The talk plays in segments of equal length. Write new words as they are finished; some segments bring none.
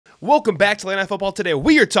Welcome back to Late Night Football. Today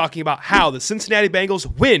we are talking about how the Cincinnati Bengals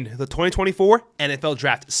win the 2024 NFL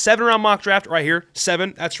Draft. 7-round mock draft right here.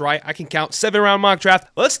 7, that's right, I can count. 7-round mock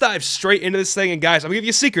draft. Let's dive straight into this thing. And guys, I'm going to give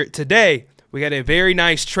you a secret. Today, we got a very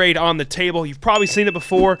nice trade on the table. You've probably seen it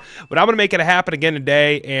before, but I'm going to make it happen again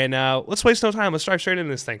today. And let's waste no time. Let's dive straight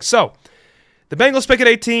into this thing. So, the Bengals pick at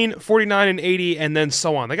 18, 49, and 80, and then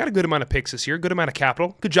so on. They got a good amount of picks this year, good amount of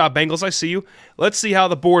capital. Good job, Bengals. I see you. Let's see how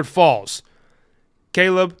the board falls.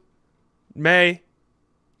 Caleb, May,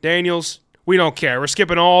 Daniels, we don't care. We're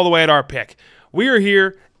skipping all the way at our pick. We are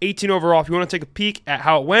here, 18 overall. If you want to take a peek at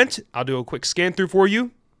how it went, I'll do a quick scan through for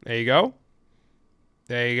you. There you go.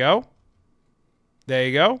 There you go. There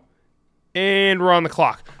you go. And we're on the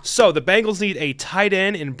clock. So the Bengals need a tight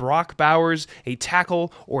end in Brock Bowers, a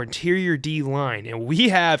tackle, or interior D-line. And we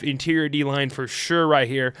have interior D-line for sure right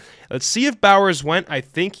here. Let's see if Bowers went. I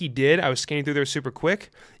think he did. I was scanning through there super quick.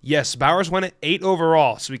 Yes, Bowers went at 8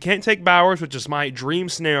 overall. So we can't take Bowers, which is my dream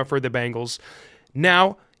scenario for the Bengals.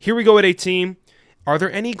 Now, here we go at 18. Are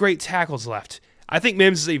there any great tackles left? I think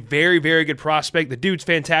Mims is a very, very good prospect. The dude's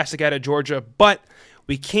fantastic out of Georgia. But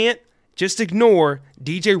we can't just ignore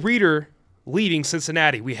DJ Reader leaving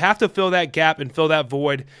Cincinnati. We have to fill that gap and fill that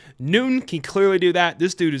void. Newton can clearly do that.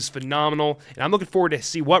 This dude is phenomenal, and I'm looking forward to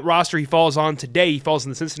see what roster he falls on. Today, he falls in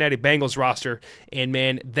the Cincinnati Bengals roster, and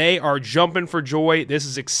man, they are jumping for joy. This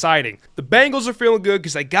is exciting. The Bengals are feeling good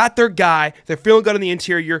because they got their guy. They're feeling good on the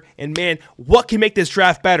interior, and man, what can make this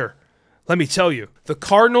draft better? Let me tell you, the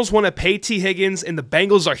Cardinals want to pay T. Higgins, and the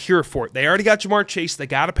Bengals are here for it. They already got Jamar Chase. They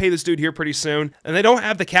got to pay this dude here pretty soon, and they don't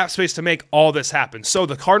have the cap space to make all this happen. So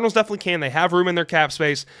the Cardinals definitely can. They have room in their cap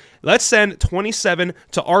space. Let's send 27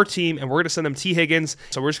 to our team, and we're going to send them T. Higgins.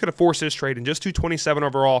 So we're just going to force this trade and just do 27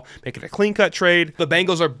 overall, make it a clean-cut trade. The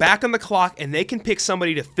Bengals are back on the clock, and they can pick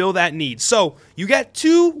somebody to fill that need. So you got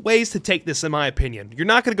two ways to take this, in my opinion. You're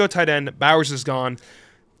not going to go tight end. Bowers is gone.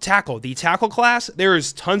 Tackle. The tackle class, there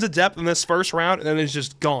is tons of depth in this first round, and then it's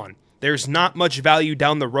just gone. There's not much value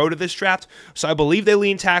down the road of this draft, so I believe they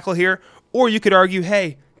lean tackle here. Or you could argue,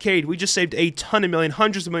 hey, Cade, we just saved a ton of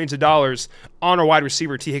hundreds of millions of dollars on our wide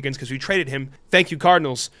receiver, T. Higgins, because we traded him. Thank you,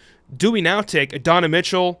 Cardinals. Do we now take Adonai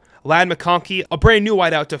Mitchell, Ladd McConkey, a brand new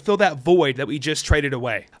wideout to fill that void that we just traded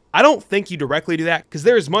away? I don't think you directly do that because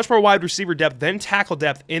there is much more wide receiver depth than tackle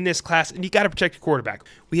depth in this class, and you got to protect your quarterback.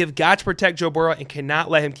 We have got to protect Joe Burrow and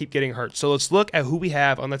cannot let him keep getting hurt. So let's look at who we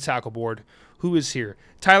have on the tackle board. Who is here?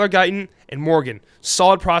 Tyler Guyton and Morgan.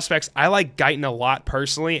 Solid prospects. I like Guyton a lot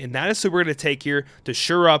personally, and that is who we're going to take here to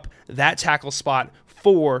shore up that tackle spot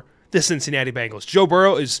for the Cincinnati Bengals. Joe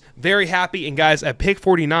Burrow is very happy, and guys, at pick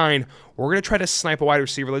 49, we're going to try to snipe a wide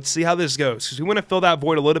receiver. Let's see how this goes, because we want to fill that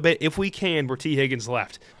void a little bit if we can where T. Higgins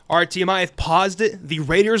left. All right, team, I have paused it. The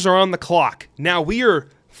Raiders are on the clock. Now, we are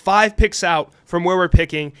 5 picks out from where we're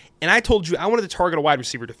picking, and I told you I wanted to target a wide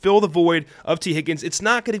receiver to fill the void of T. Higgins. It's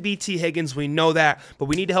not going to be T. Higgins. We know that, but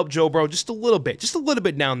we need to help Joe Burrow just a little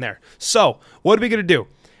bit down there. So, what are we going to do?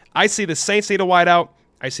 I see the Saints need a wideout.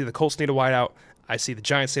 I see the Colts need a wideout. I see the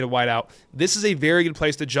Giants need a wideout. This is a very good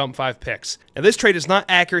place to jump 5 picks. Now, this trade is not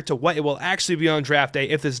accurate to what it will actually be on draft day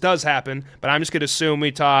if this does happen, but I'm just going to assume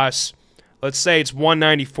we toss, let's say it's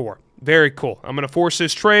 194. Very cool. I'm going to force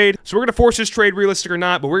this trade. So we're going to force this trade, realistic or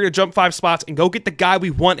not, but we're going to jump 5 spots and go get the guy we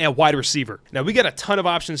want at wide receiver. Now, we got a ton of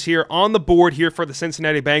options here on the board here for the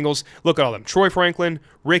Cincinnati Bengals. Look at all them. Troy Franklin,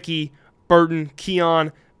 Ricky, Burton,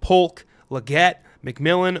 Keon, Polk, Leggett,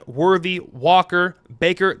 McMillan, Worthy, Walker,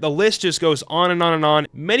 Baker. The list just goes on and on and on.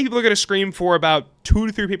 Many people are going to scream for about 2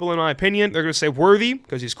 to 3 people in my opinion. They're going to say Worthy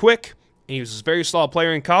because he's quick and he was a very solid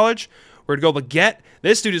player in college. We're going to go Leggett.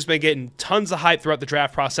 This dude has been getting tons of hype throughout the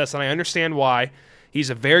draft process, and I understand why.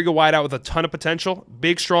 He's a very good wideout with a ton of potential.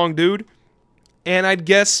 Big, strong dude. And I'd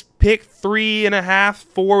guess pick 3.5,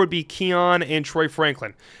 4 would be Keon and Troy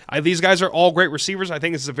Franklin. These guys are all great receivers. I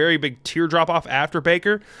think this is a very big tier drop-off after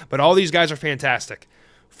Baker, but all these guys are fantastic.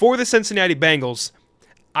 For the Cincinnati Bengals,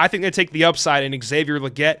 I think they take the upside in Xavier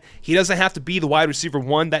Leggett. He doesn't have to be the wide receiver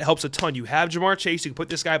 1. That helps a ton. You have Jamar Chase. You can put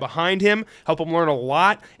this guy behind him, help him learn a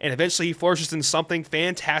lot, and eventually he flourishes in something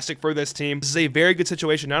fantastic for this team. This is a very good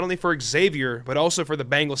situation, not only for Xavier, but also for the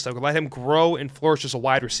Bengals to let him grow and flourish as a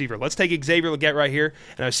wide receiver. Let's take Xavier Leggett right here,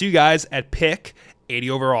 and I'll see you guys at pick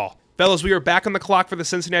 80 overall. Fellas, we are back on the clock for the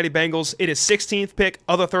Cincinnati Bengals. It is 16th pick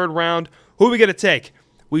of the 3rd round. Who are we going to take?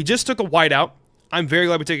 We just took a wideout. I'm very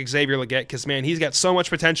glad we took Xavier Leggett because, man, he's got so much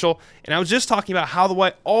potential. And I was just talking about how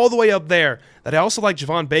all the way up there that I also like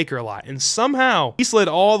Javon Baker a lot. And somehow he slid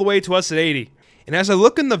all the way to us at 80. And as I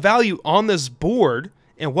look in the value on this board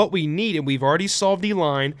and what we need, and we've already solved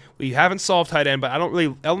D-line, we haven't solved tight end, but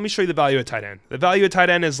let me show you the value of tight end. The value of tight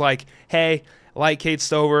end is like, hey, like Cade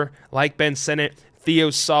Stover, like Ben Sinnott.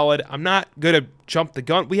 Theo's solid. I'm not going to jump the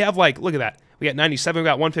gun. We have, like, look at that. We got 97, we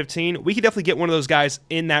got 115. We could definitely get one of those guys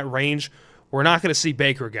in that range. We're not going to see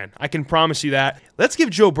Baker again. I can promise you that. Let's give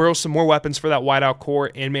Joe Burrow some more weapons for that wideout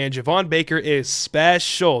core. And, man, Javon Baker is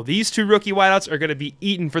special. These two rookie wideouts are going to be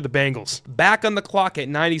eaten for the Bengals. Back on the clock at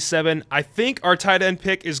 97. I think our tight end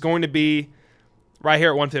pick is going to be right here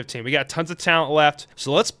at 115. We got tons of talent left.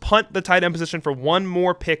 So let's punt the tight end position for one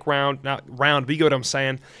more pick round. Not round, but you get what I'm saying.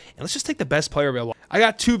 And let's just take the best player available. I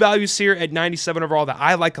got two values here at 97 overall that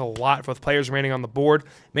I like a lot for the players remaining on the board.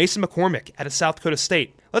 Mason McCormick out of South Dakota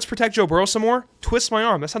State. Let's protect Joe Burrow some more. Twist my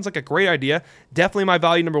arm. That sounds like a great idea. Definitely my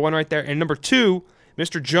value number one right there. And number two,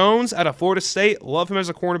 Mr. Jones out of Florida State. Love him as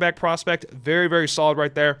a cornerback prospect. Very, very solid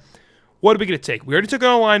right there. What are we going to take? We already took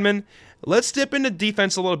an lineman. Let's dip into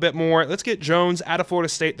defense a little bit more. Let's get Jones out of Florida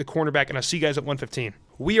State, the cornerback, and I'll see you guys at 115.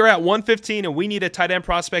 We are at 115, and we need a tight end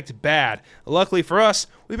prospect bad. Luckily for us,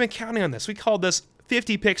 we've been counting on this. We called this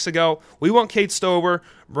 50 picks ago. We want Cade Stover.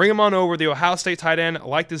 Bring him on over, the Ohio State tight end. I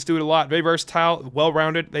like this dude a lot. Very versatile,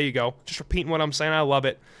 well-rounded. There you go. Just repeating what I'm saying. I love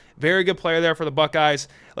it. Very good player there for the Buckeyes.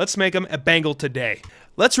 Let's make him a Bengal today.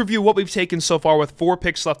 Let's review what we've taken so far with 4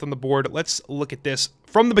 picks left on the board. Let's look at this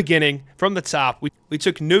from the beginning, from the top. We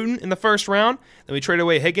took Newton in the first round. Then we traded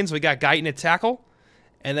away Higgins. We got Guyton at tackle.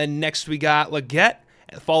 And then next we got Leggett,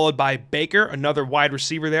 followed by Baker, another wide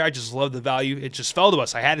receiver there. I just love the value. It just fell to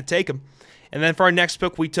us. I had to take him. And then for our next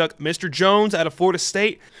pick, we took Mr. Jones out of Florida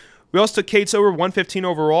State. We also took Cade Stover, 115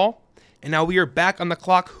 overall. And now we are back on the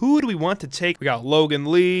clock. Who do we want to take? We got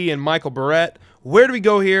Logan Lee and Michael Barrett. Where do we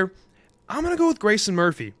go here? I'm going to go with Grayson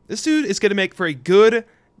Murphy. This dude is going to make for a good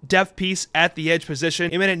depth piece at the edge position.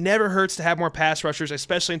 I mean, it never hurts to have more pass rushers,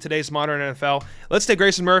 especially in today's modern NFL. Let's take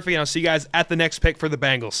Grayson Murphy, and I'll see you guys at the next pick for the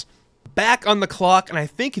Bengals. Back on the clock, and I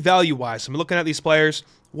think value-wise, I'm looking at these players.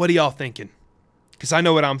 What are y'all thinking? Because I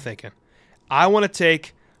know what I'm thinking. I want to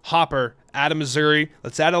take Hopper out of Missouri.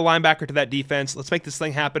 Let's add a linebacker to that defense. Let's make this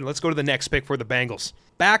thing happen. Let's go to the next pick for the Bengals.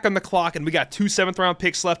 Back on the clock, and we got 2 7th-round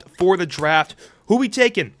picks left for the draft. Who we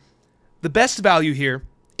taking? The best value here,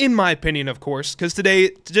 in my opinion, of course, because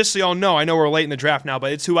today, just so y'all know, I know we're late in the draft now,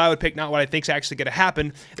 but it's who I would pick, not what I think is actually going to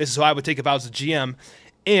happen. This is who I would take if I was a GM.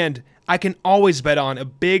 And I can always bet on a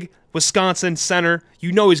big Wisconsin center.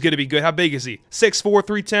 You know he's going to be good. How big is he? 6'4",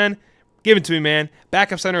 310? Give it to me, man.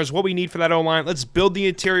 Backup center is what we need for that O-line. Let's build the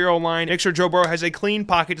interior O-line. Make sure Joe Burrow has a clean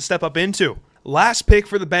pocket to step up into. Last pick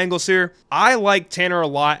for the Bengals here. I like Tanner a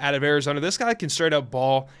lot out of Arizona. This guy can straight up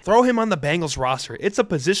ball. Throw him on the Bengals roster. It's a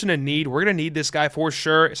position of need. We're going to need this guy for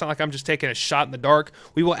sure. It's not like I'm just taking a shot in the dark.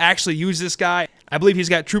 We will actually use this guy. I believe he's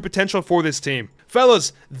got true potential for this team.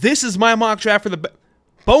 Fellas, this is my mock draft for the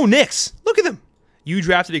Bo Nix. Look at them. You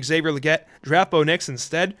drafted Xavier Leggett, draft Bo Nix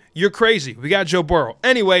instead. You're crazy. We got Joe Burrow.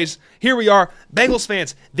 Anyways, here we are. Bengals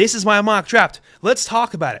fans, this is my mock draft. Let's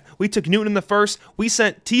talk about it. We took Newton in the first. We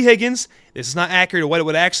sent T. Higgins. This is not accurate to what it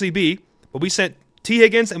would actually be, but we sent T.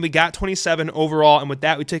 Higgins, and we got 27 overall, and with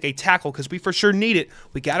that, we took a tackle because we for sure need it.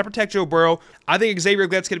 We got to protect Joe Burrow. I think Xavier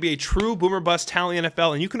Leggett's going to be a true boomer-bust talent in the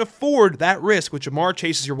NFL, and you can afford that risk with Jamar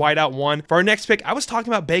Chase as your wideout one. For our next pick, I was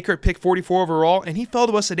talking about Baker at pick 44 overall, and he fell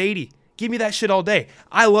to us at 80. Give me that shit all day.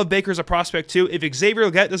 I love Baker as a prospect too. If Xavier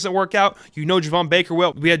Leggett doesn't work out, you know Javon Baker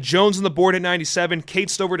will. We had Jones on the board at 97,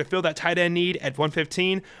 Cade Stover to fill that tight end need at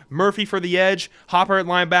 115, Murphy for the edge, Hopper at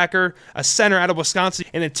linebacker, a center out of Wisconsin,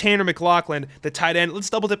 and then Tanner McLaughlin, the tight end. Let's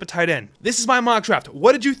double dip a tight end. This is my mock draft.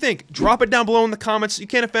 What did you think? Drop it down below in the comments. You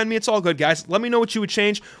can't offend me. It's all good, guys. Let me know what you would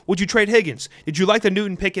change. Would you trade Higgins? Did you like the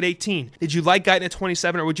Newton pick at 18? Did you like Guyton at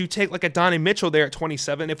 27? Or would you take like a Donnie Mitchell there at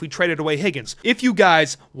 27 if we traded away Higgins? If you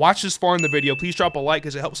guys watch this far in the video, please drop a like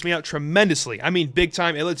because it helps me out tremendously. I mean, big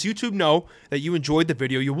time. It lets YouTube know that you enjoyed the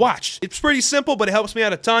video you watched. It's pretty simple, but it helps me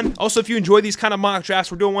out a ton. Also, if you enjoy these kind of mock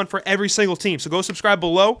drafts, we're doing one for every single team. So go subscribe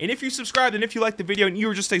below. And if you subscribed and if you like the video and you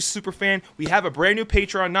were just a super fan, we have a brand new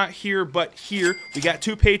Patreon, not here, but here. We got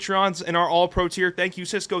 2 Patreons in our all-pro tier. Thank you,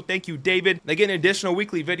 Cisco. Thank you, David. They get an additional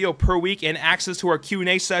weekly video per week and access to our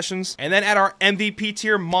Q&A sessions. And then at our MVP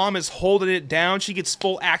tier, Mom is holding it down. She gets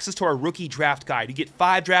full access to our rookie draft guide. You get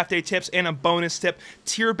 5 draft day tips and a bonus tip,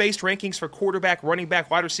 tier-based rankings for quarterback, running back,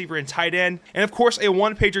 wide receiver, and tight end, and of course a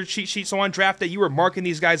 1-pager cheat sheet. So on draft day, you are marking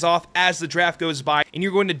these guys off as the draft goes by, and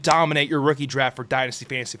you're going to dominate your rookie draft for Dynasty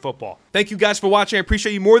Fantasy Football. Thank you guys for watching. I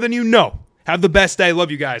appreciate you more than you know. Have the best day. Love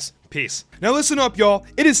you guys. Peace. Now listen up, y'all.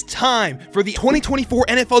 It is time for the 2024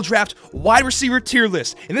 NFL Draft wide receiver tier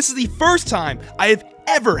list, and this is the first time I have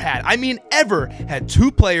ever had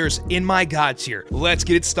 2 players in my God tier. Let's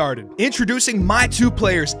get it started. Introducing my 2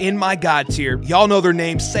 players in my God tier. Y'all know their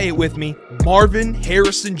names. Say it with me. Marvin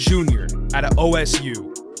Harrison Jr. out of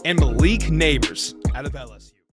OSU. and Malik Neighbors out of LSU.